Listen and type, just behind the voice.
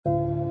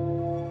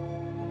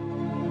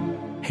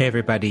Hey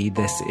everybody,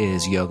 this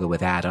is Yoga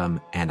with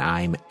Adam, and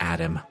I'm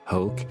Adam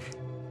Hoke.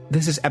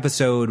 This is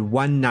episode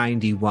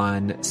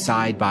 191,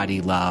 Side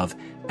Body Love,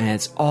 and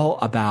it's all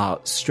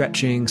about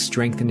stretching,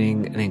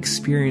 strengthening, and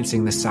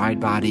experiencing the side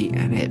body,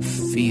 and it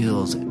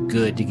feels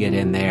good to get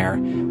in there.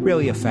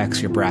 Really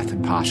affects your breath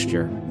and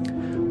posture.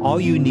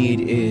 All you need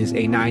is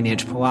a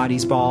 9-inch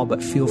Pilates ball,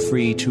 but feel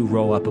free to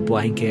roll up a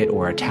blanket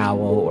or a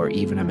towel or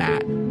even a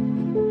mat.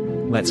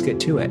 Let's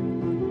get to it.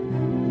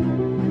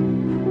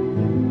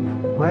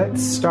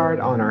 Let's start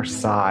on our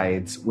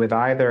sides with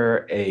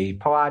either a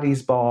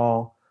Pilates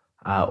ball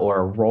or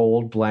a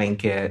rolled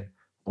blanket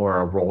or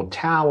a rolled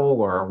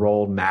towel or a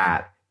rolled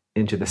mat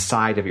into the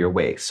side of your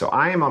waist. So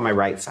I am on my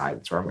right side.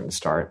 That's where I'm going to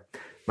start.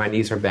 My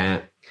knees are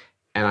bent,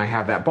 and I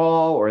have that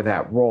ball or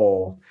that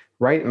roll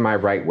right in my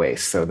right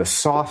waist. So the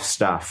soft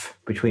stuff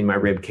between my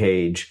rib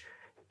cage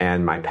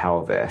and my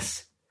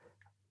pelvis.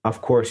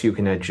 Of course, you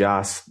can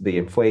adjust the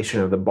inflation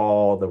of the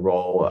ball, the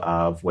roll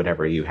of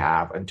whatever you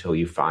have until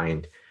you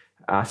find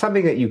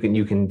something that you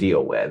can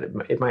deal with.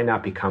 It might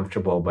not be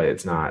comfortable, but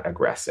it's not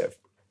aggressive.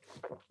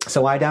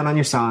 So lie down on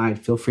your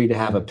side. Feel free to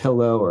have a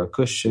pillow or a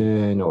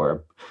cushion or a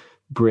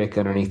brick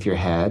underneath your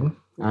head.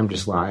 I'm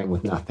just lying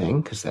with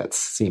nothing because that's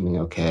seeming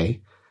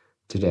okay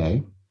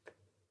today.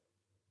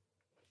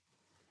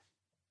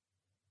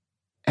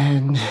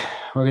 And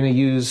we're going to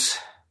use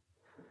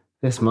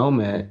this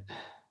moment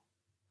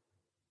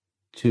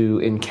to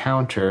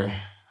encounter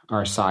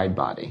our side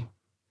body.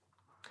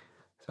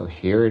 So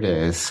here it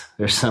is.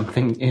 There's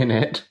something in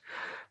it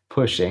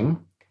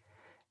pushing,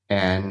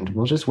 and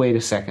we'll just wait a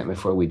second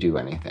before we do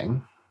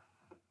anything.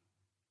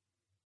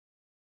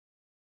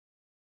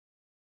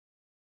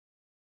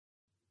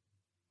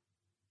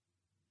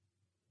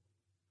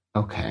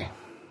 Okay,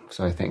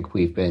 so I think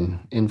we've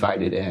been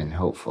invited in,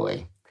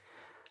 hopefully.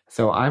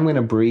 So I'm going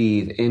to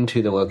breathe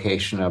into the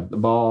location of the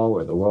ball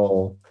or the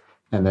roll,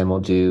 and then we'll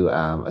do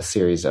a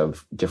series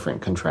of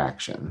different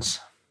contractions.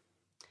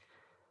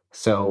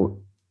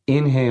 So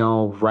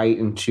inhale right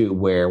into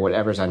where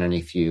whatever's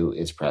underneath you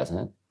is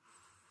present.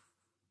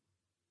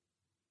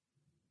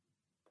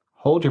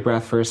 Hold your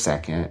breath for a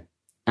second.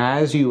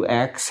 As you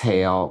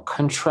exhale,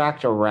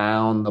 contract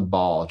around the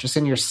ball, just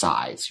in your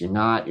sides. You're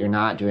not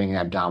doing an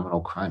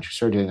abdominal crunch. You're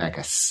sort of doing like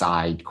a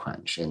side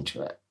crunch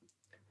into it.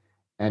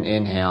 And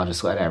inhale,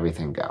 just let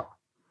everything go.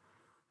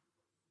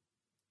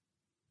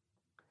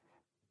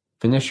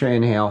 Finish your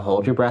inhale,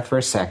 hold your breath for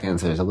a second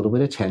so there's a little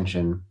bit of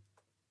tension.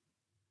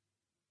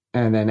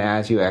 And then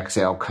as you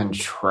exhale,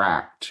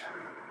 contract.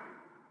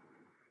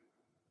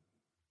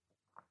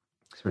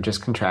 So we're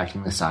just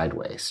contracting the side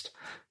waist.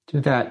 Do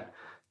that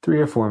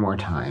 3 or 4 more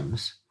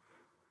times.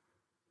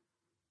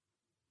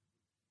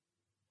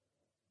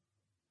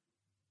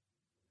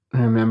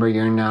 And remember,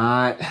 you're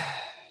not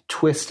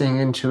twisting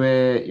into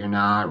it. You're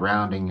not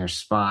rounding your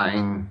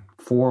spine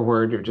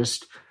forward. You're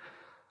just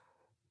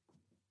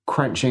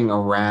crunching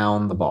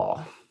around the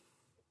ball.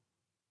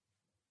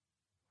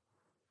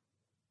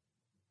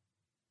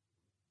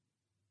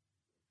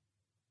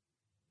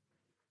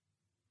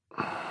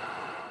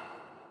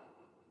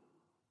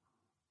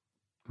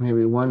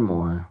 Maybe one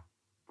more.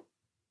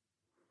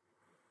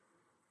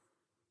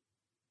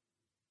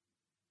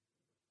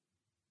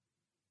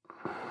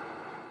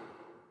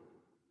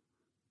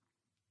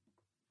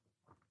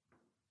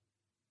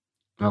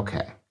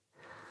 Okay.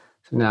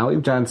 So now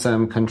we've done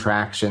some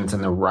contractions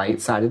on the right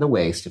side of the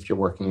waist, if you're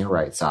working your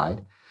right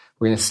side.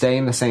 We're going to stay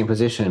in the same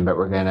position, but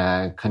we're going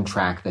to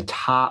contract the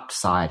top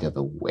side of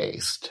the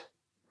waist.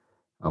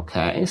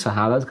 Okay, so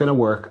how that's going to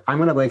work, I'm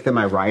going to lengthen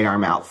my right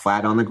arm out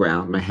flat on the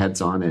ground. My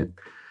head's on it.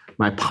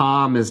 My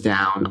palm is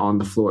down on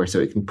the floor so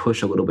it can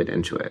push a little bit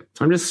into it.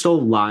 So I'm just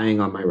still lying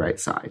on my right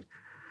side.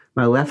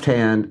 My left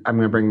hand, I'm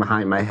going to bring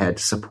behind my head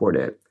to support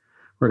it.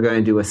 We're going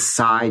to do a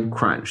side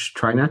crunch.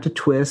 Try not to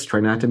twist. Try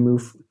not to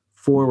move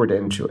forward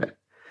into it.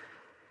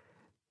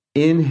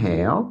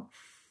 Inhale.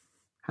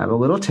 Have a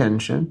little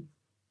tension.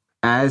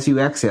 As you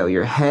exhale,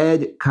 your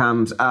head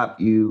comes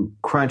up. You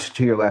crunch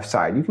to your left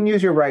side. You can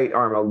use your right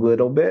arm a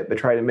little bit, but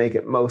try to make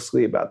it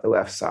mostly about the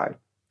left side.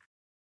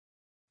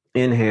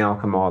 Inhale,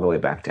 come all the way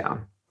back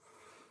down.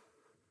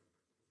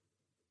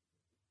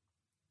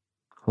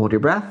 Hold your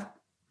breath.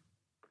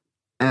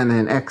 And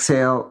then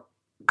exhale,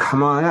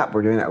 come on up.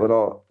 We're doing that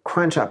little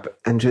crunch up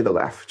and to the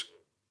left.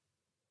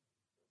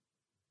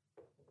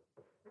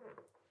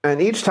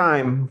 And each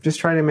time, just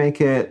try to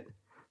make it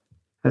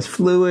as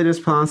fluid as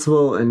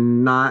possible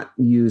and not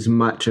use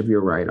much of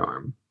your right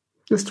arm.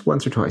 Just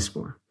once or twice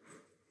more.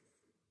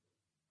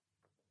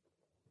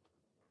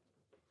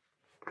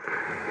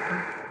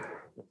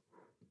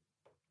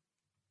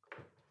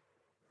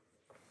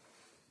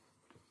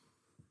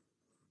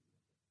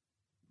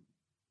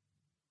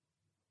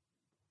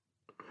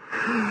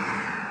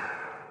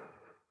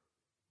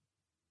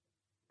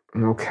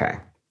 Okay.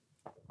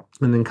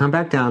 And then come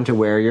back down to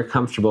where you're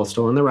comfortable,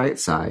 still on the right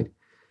side.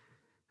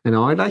 And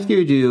all I'd like you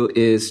to do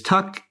is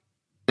tuck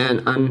and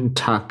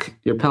untuck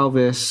your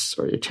pelvis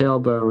or your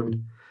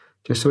tailbone,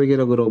 just so we get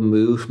a little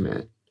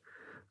movement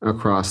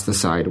across the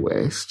side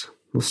waist.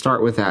 We'll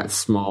start with that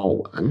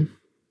small one.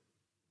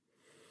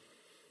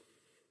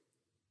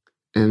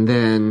 And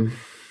then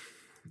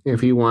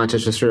if you want to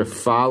just sort of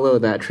follow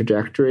that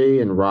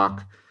trajectory and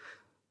rock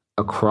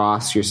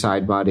across your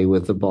side body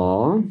with the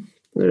ball,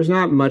 there's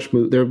not much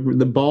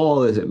the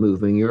ball isn't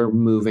moving. You're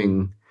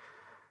moving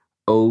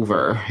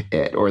over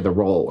it, or the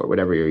roll, or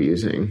whatever you're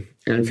using.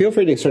 And feel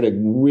free to sort of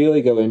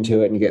really go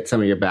into it and get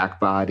some of your back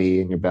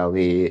body and your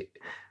belly,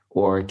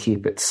 or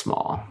keep it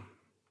small.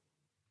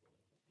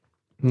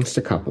 Just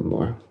a couple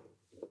more.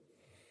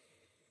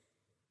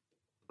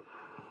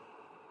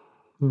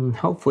 And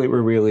hopefully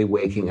we're really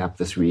waking up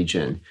this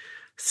region,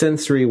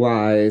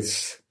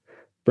 sensory-wise,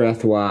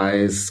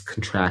 breath-wise,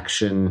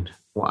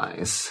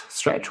 contraction-wise,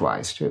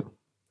 stretch-wise too.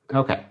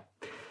 Okay.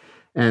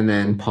 And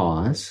then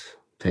pause.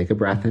 Take a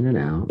breath in and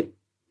out.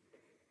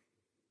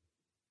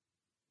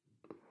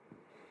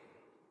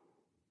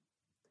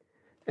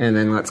 And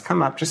then let's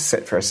come up, just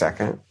sit for a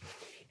second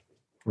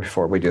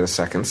before we do the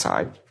second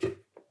side.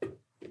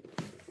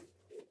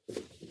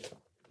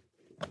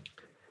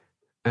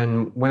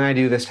 And when I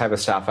do this type of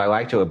stuff, I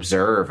like to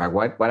observe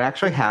what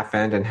actually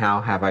happened and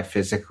how have I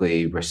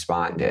physically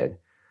responded.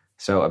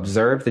 So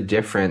observe the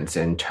difference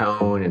in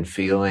tone and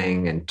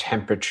feeling and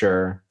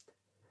temperature,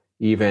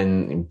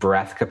 even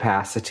breath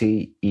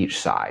capacity, each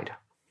side.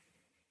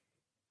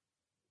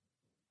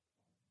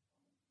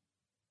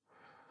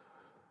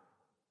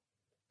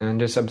 And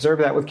just observe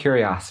that with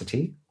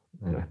curiosity.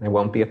 There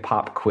won't be a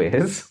pop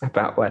quiz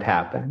about what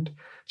happened.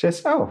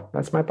 Just, oh,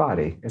 that's my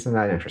body. Isn't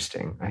that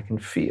interesting? I can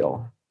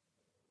feel.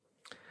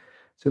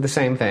 So the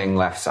same thing,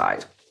 left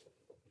side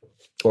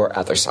or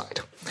other side.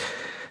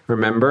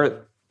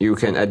 Remember, you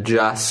can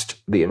adjust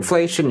the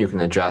inflation. You can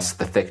adjust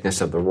the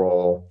thickness of the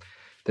roll.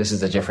 This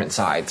is a different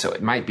side, so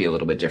it might be a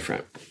little bit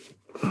different.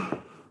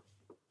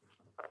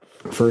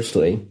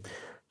 Firstly,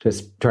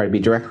 just try to be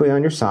directly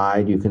on your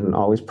side. You can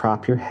always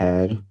prop your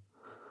head.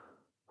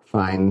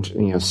 Find,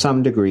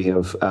 some degree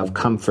of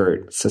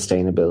comfort,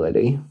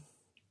 sustainability. And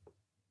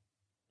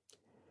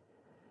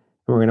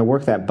we're going to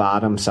work that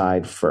bottom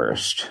side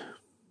first.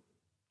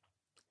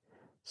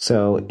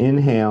 So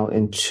inhale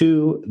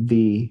into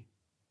the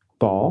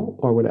ball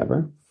or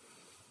whatever.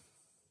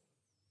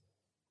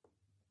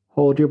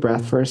 Hold your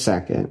breath for a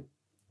second.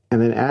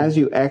 And then as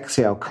you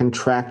exhale,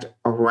 contract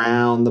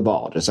around the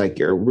ball, just like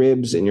your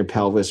ribs and your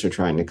pelvis are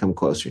trying to come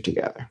closer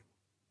together.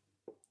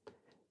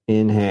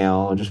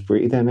 Inhale, just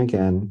breathe in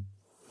again.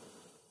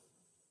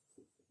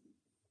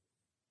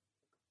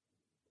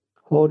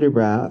 Hold your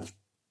breath.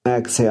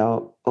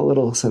 Exhale, a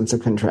little sense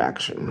of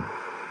contraction.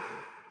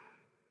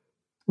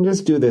 And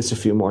just do this a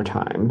few more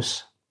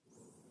times.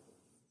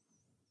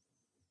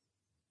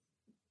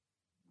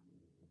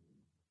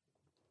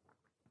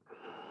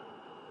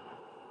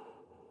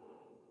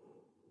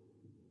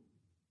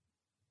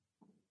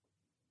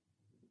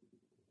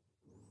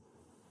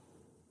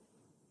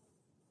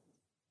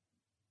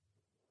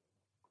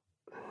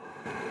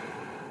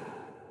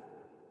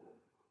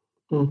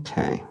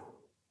 Okay.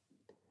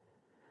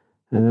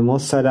 And then we'll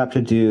set up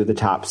to do the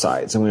top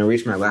side. So I'm going to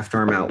reach my left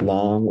arm out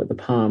long with the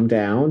palm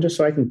down, just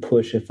so I can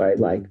push if I'd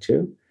like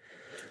to.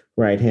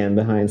 Right hand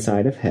behind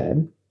side of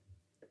head.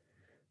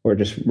 Or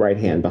just right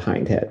hand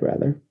behind head,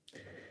 rather.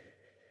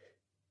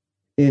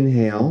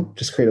 Inhale,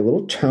 just create a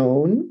little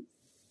tone.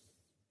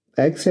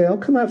 Exhale,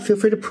 come up. Feel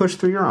free to push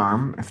through your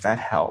arm if that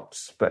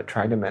helps, but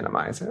try to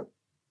minimize it.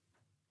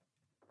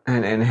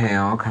 And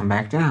inhale, come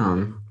back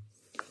down.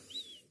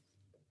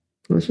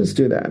 Let's just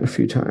do that a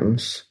few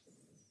times.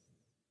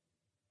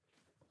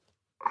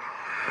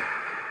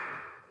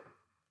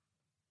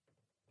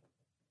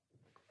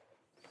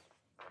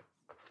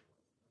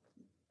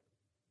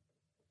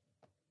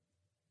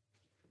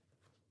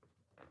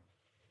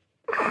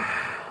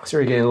 So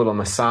we're getting a little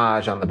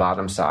massage on the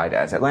bottom side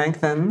as it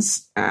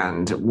lengthens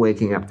and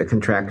waking up the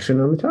contraction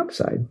on the top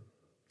side.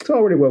 It's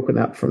already woken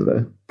up from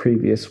the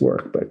previous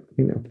work, but,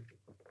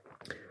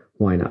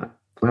 why not?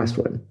 Last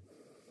one.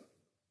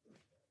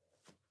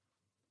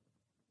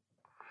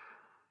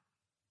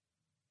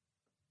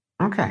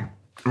 Okay.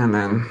 And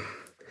then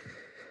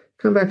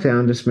come back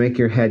down. Just make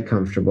your head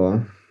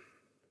comfortable.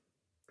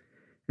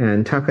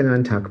 And tuck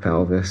and untuck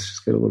pelvis.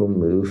 Just get a little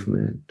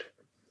movement.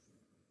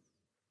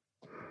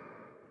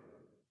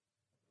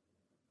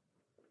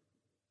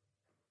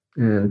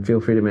 And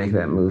feel free to make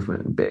that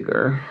movement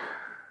bigger.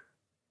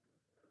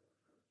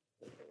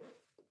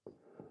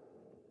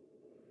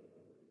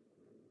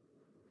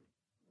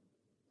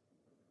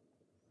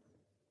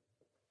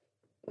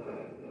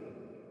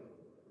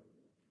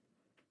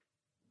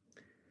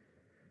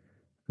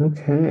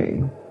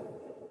 Okay.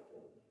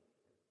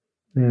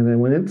 And then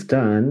when it's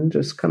done,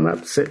 just come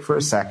up, sit for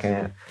a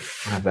second,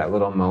 have that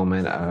little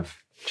moment of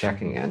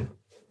checking in.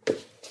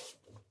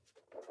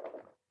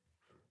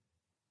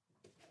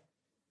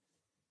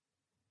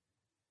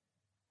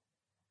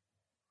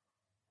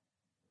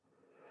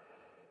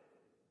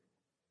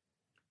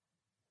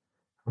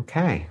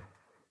 Okay.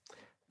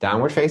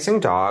 Downward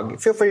facing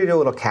dog. Feel free to do a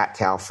little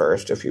cat-cow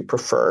first if you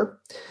prefer.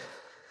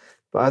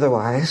 But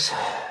otherwise,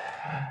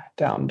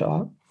 down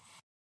dog.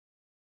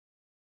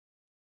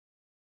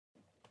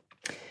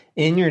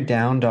 In your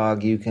down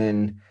dog, you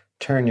can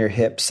turn your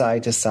hips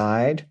side to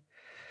side.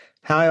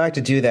 How I like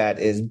to do that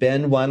is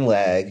bend one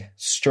leg,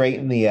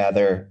 straighten the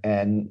other,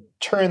 and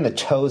turn the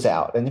toes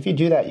out. And if you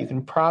do that, you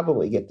can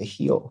probably get the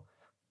heel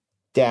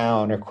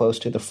down or close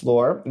to the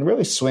floor and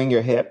really swing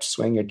your hips,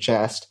 swing your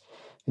chest,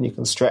 and you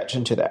can stretch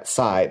into that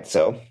side.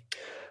 So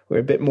we're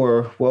a bit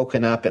more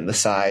woken up in the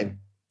side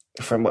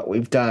from what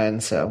we've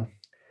done. So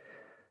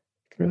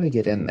really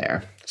get in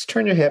there. Just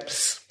turn your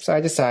hips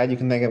side to side. You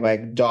can think of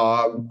like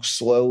dog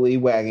slowly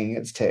wagging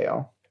its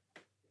tail.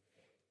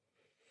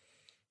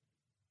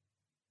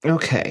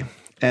 Okay.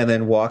 And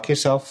then walk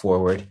yourself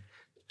forward,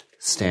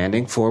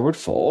 standing forward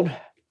fold.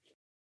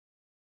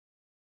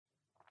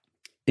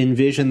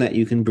 Envision that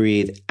you can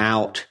breathe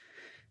out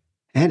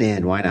and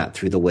in, why not,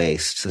 through the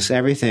waist. So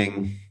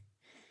everything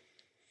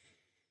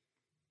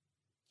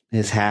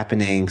is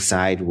happening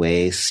side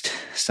waist,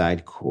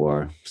 side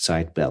core,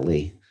 side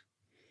belly.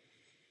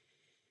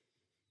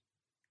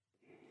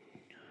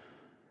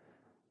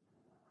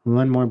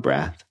 One more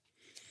breath.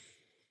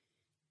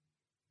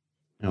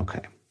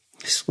 Okay.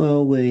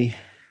 Slowly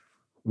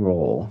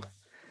roll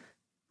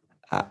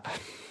up.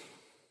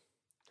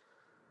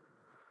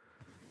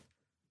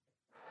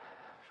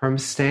 From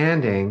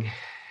standing,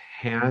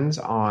 hands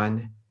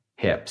on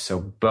hips, so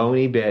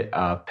bony bit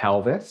of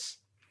pelvis.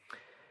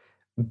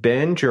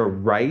 Bend your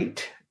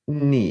right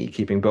knee,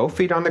 keeping both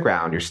feet on the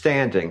ground. You're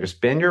standing,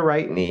 just bend your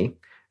right knee,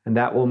 and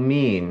that will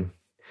mean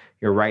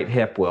your right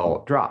hip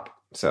will drop.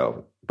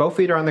 So both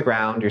feet are on the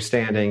ground, you're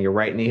standing, your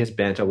right knee has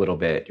bent a little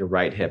bit, your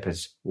right hip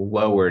is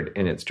lowered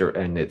in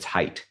its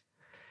height.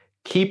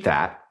 Keep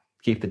that,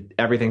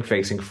 everything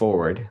facing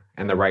forward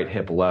and the right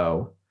hip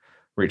low.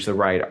 Reach the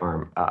right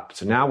arm up.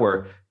 So now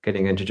we're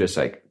getting into just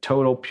like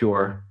total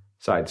pure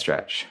side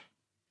stretch.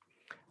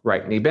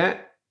 Right knee bent,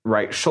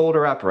 right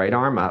shoulder up, right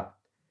arm up.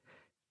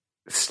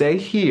 Stay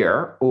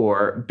here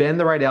or bend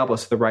the right elbow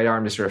so the right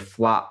arm just sort of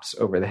flops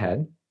over the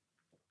head.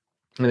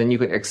 And then you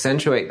can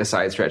accentuate the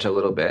side stretch a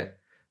little bit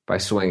by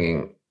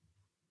swinging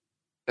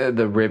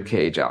the rib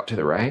cage out to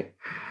the right.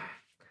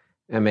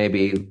 And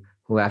maybe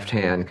left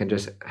hand can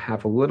just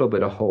have a little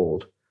bit of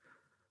hold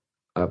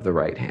of the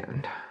right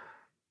hand.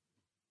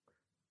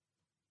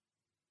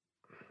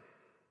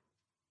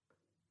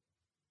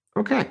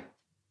 Okay.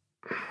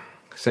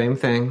 Same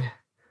thing,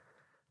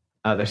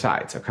 other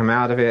side. So come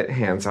out of it,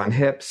 hands on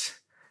hips,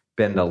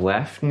 bend the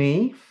left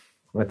knee,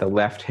 let the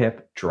left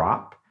hip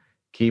drop.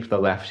 Keep the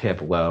left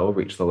hip low,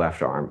 reach the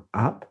left arm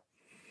up.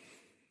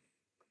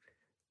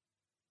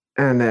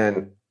 And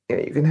then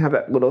you can have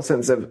that little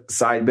sense of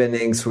side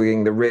bending,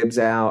 swinging the ribs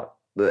out.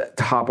 The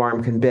top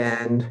arm can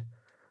bend,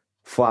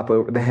 flop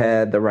over the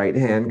head. The right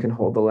hand can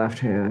hold the left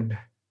hand.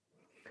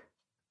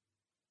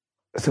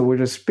 So we're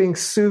just being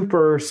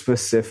super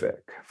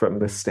specific from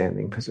the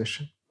standing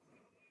position.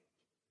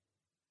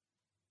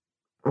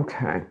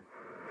 Okay.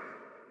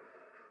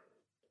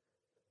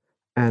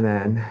 And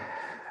then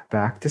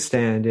back to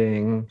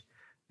standing.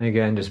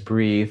 Again, just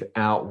breathe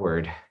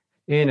outward,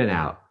 in and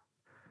out,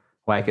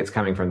 like it's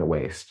coming from the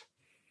waist.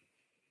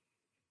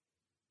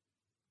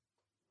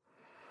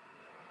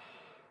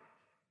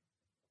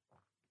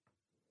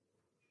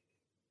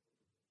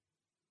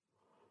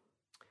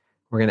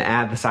 We're going to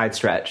add the side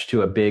stretch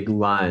to a big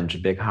lunge, a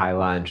big high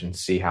lunge, and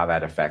see how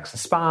that affects the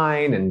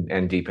spine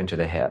and deep into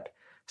the hip.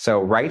 So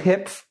right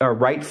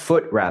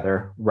foot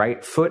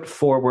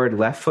forward,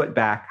 left foot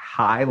back,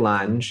 high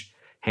lunge,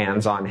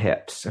 hands on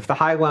hips. If the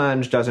high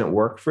lunge doesn't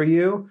work for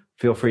you,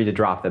 feel free to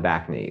drop the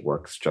back knee. It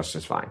works just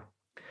as fine.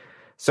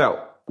 So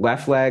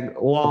left leg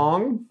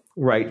long,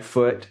 right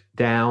foot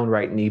down,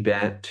 right knee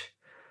bent,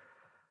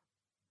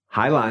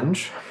 high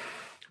lunge.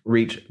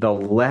 Reach the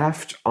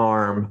left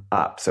arm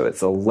up. So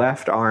it's the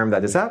left arm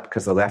that is up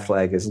because the left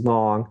leg is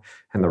long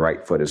and the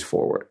right foot is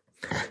forward.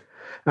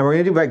 And we're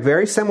going to do like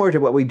very similar to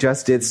what we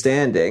just did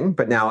standing,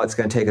 but now it's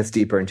going to take us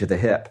deeper into the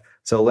hip.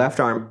 So left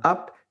arm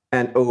up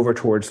and over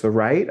towards the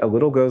right. A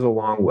little goes a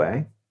long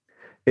way.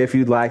 If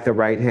you'd like, the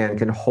right hand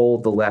can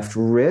hold the left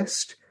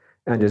wrist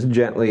and just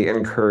gently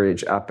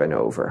encourage up and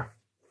over.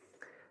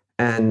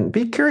 And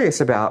be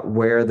curious about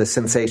where the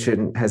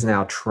sensation has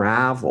now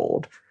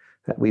traveled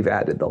that we've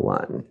added the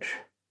lunge,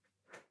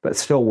 but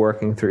still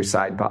working through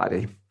side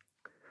body.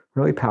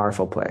 Really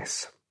powerful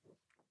place.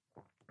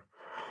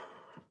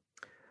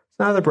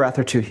 Another breath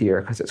or two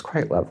here because it's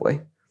quite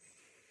lovely.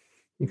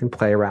 You can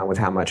play around with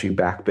how much you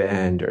back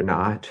bend or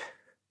not.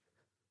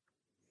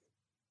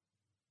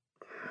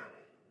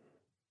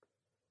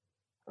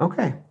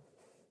 Okay.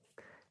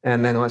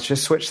 And then let's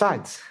just switch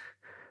sides.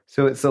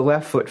 So it's the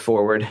left foot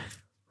forward,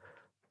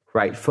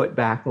 right foot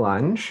back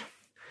lunge.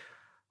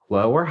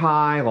 Low or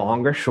high,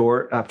 long or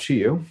short, up to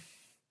you.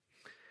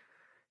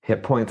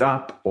 Hip points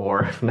up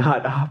or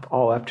not up,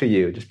 all up to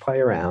you. Just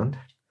play around.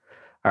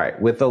 All right,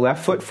 with the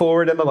left foot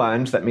forward in the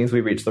lunge, that means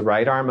we reach the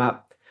right arm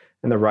up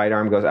and the right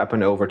arm goes up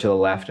and over to the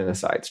left in a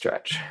side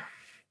stretch.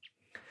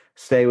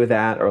 Stay with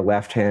that, or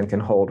left hand can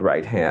hold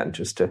right hand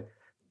just to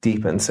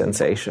deepen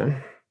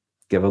sensation.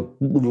 Give a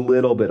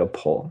little bit of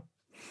pull.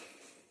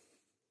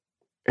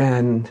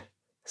 And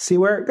see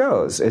where it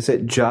goes. Is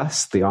it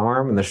just the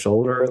arm and the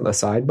shoulder and the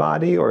side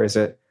body, or is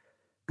it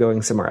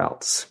going somewhere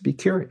else? Be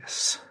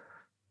curious.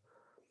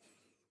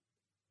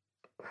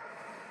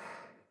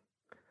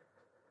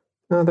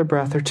 Another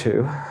breath or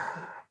two.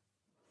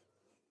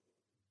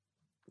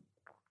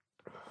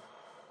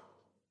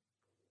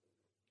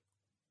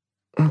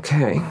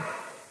 Okay.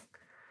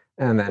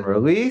 And then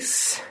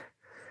release.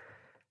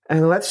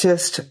 And let's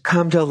just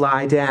come to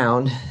lie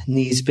down,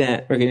 knees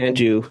bent. We're going to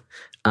do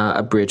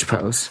a bridge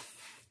pose.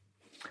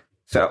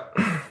 So,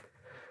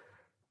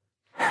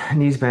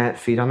 knees bent,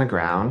 feet on the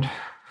ground.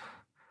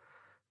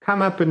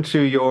 Come up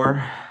into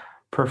your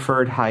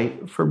preferred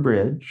height for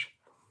bridge.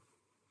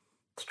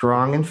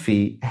 Strong in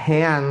feet,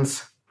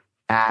 hands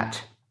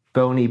at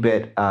bony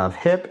bit of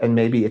hip and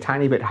maybe a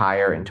tiny bit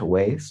higher into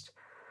waist.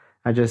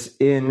 I just,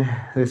 in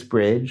this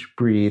bridge,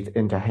 breathe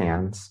into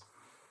hands.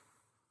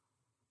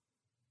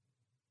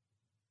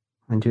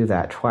 And do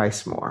that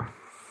twice more.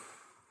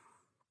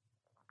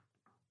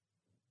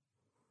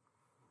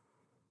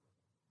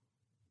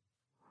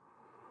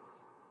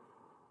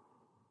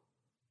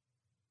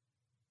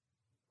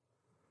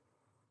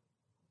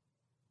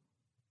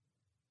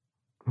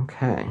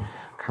 Okay,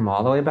 come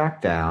all the way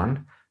back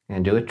down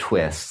and do a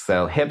twist.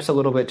 So hips a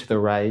little bit to the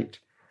right,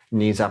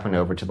 knees up and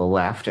over to the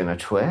left in a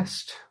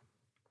twist.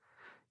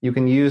 You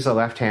can use the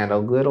left hand a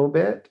little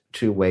bit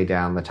to weigh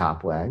down the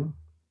top leg.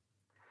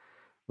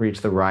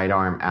 Reach the right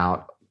arm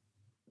out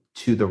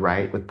to the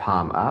right with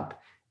palm up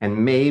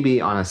and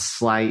maybe on a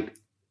slight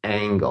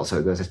angle. So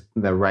it goes,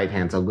 the right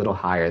hand's a little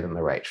higher than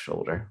the right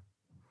shoulder.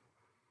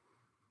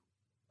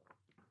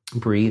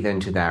 Breathe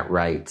into that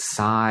right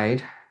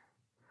side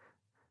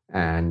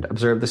and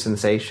observe the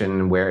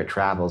sensation where it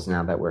travels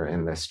now that we're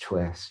in this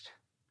twist.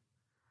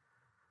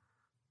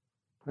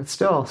 It's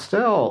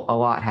still a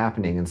lot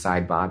happening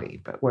inside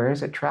body, but where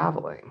is it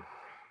traveling?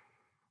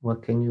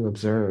 What can you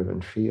observe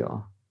and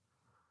feel?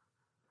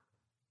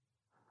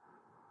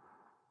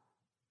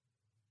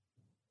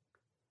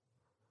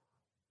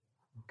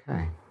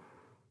 Okay.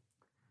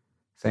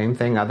 Same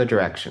thing, other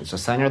direction. So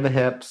center the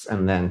hips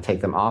and then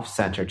take them off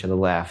center to the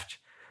left.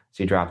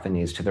 So you drop the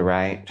knees to the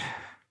right.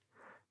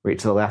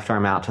 Reach the left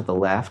arm out to the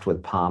left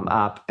with palm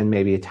up and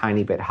maybe a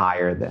tiny bit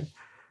higher than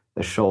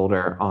the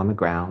shoulder on the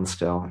ground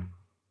still.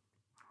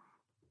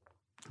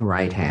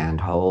 Right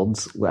hand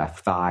holds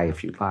left thigh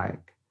if you'd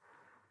like.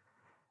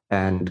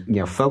 And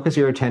focus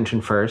your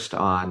attention first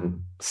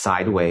on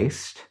side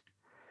waist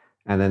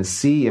and then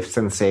see if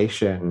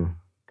sensation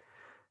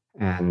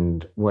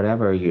and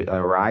whatever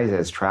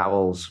arises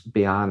travels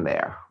beyond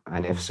there.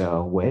 And if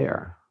so,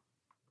 where?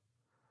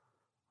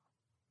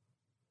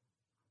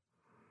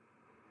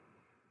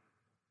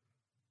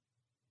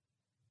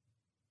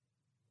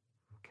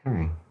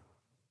 Okay.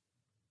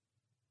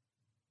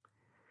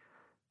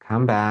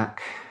 Come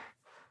back.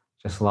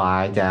 Just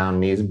lie down,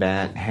 knees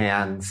bent,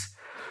 hands,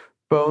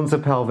 bones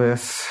of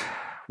pelvis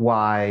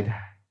wide,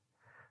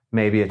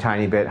 maybe a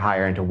tiny bit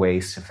higher into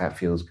waist if that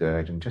feels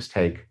good. And just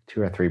take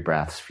 2 or 3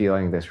 breaths,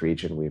 feeling this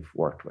region we've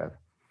worked with.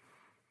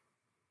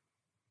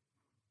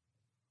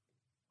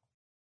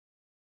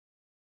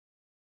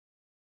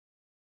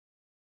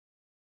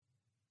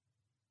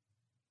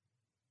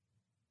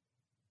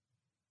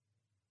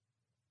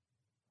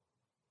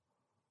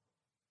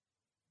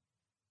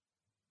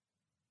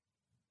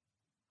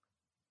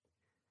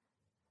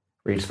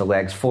 Reach the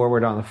legs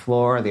forward on the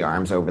floor, the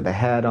arms over the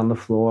head on the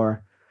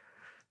floor.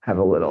 Have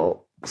a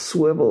little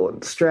swivel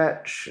and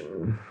stretch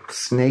and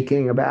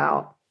snaking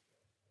about.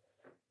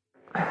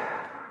 And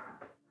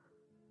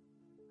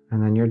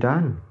then you're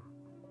done.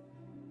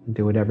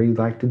 Do whatever you'd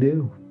like to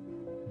do.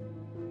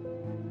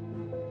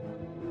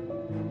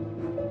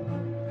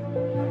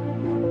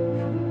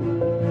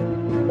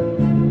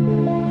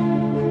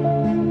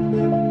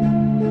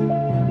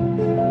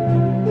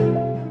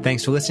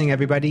 Thanks for listening,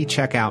 everybody.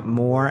 Check out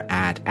more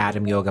at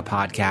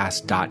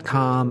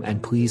adamyogapodcast.com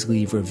and please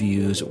leave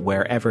reviews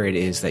wherever it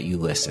is that you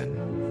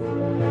listen.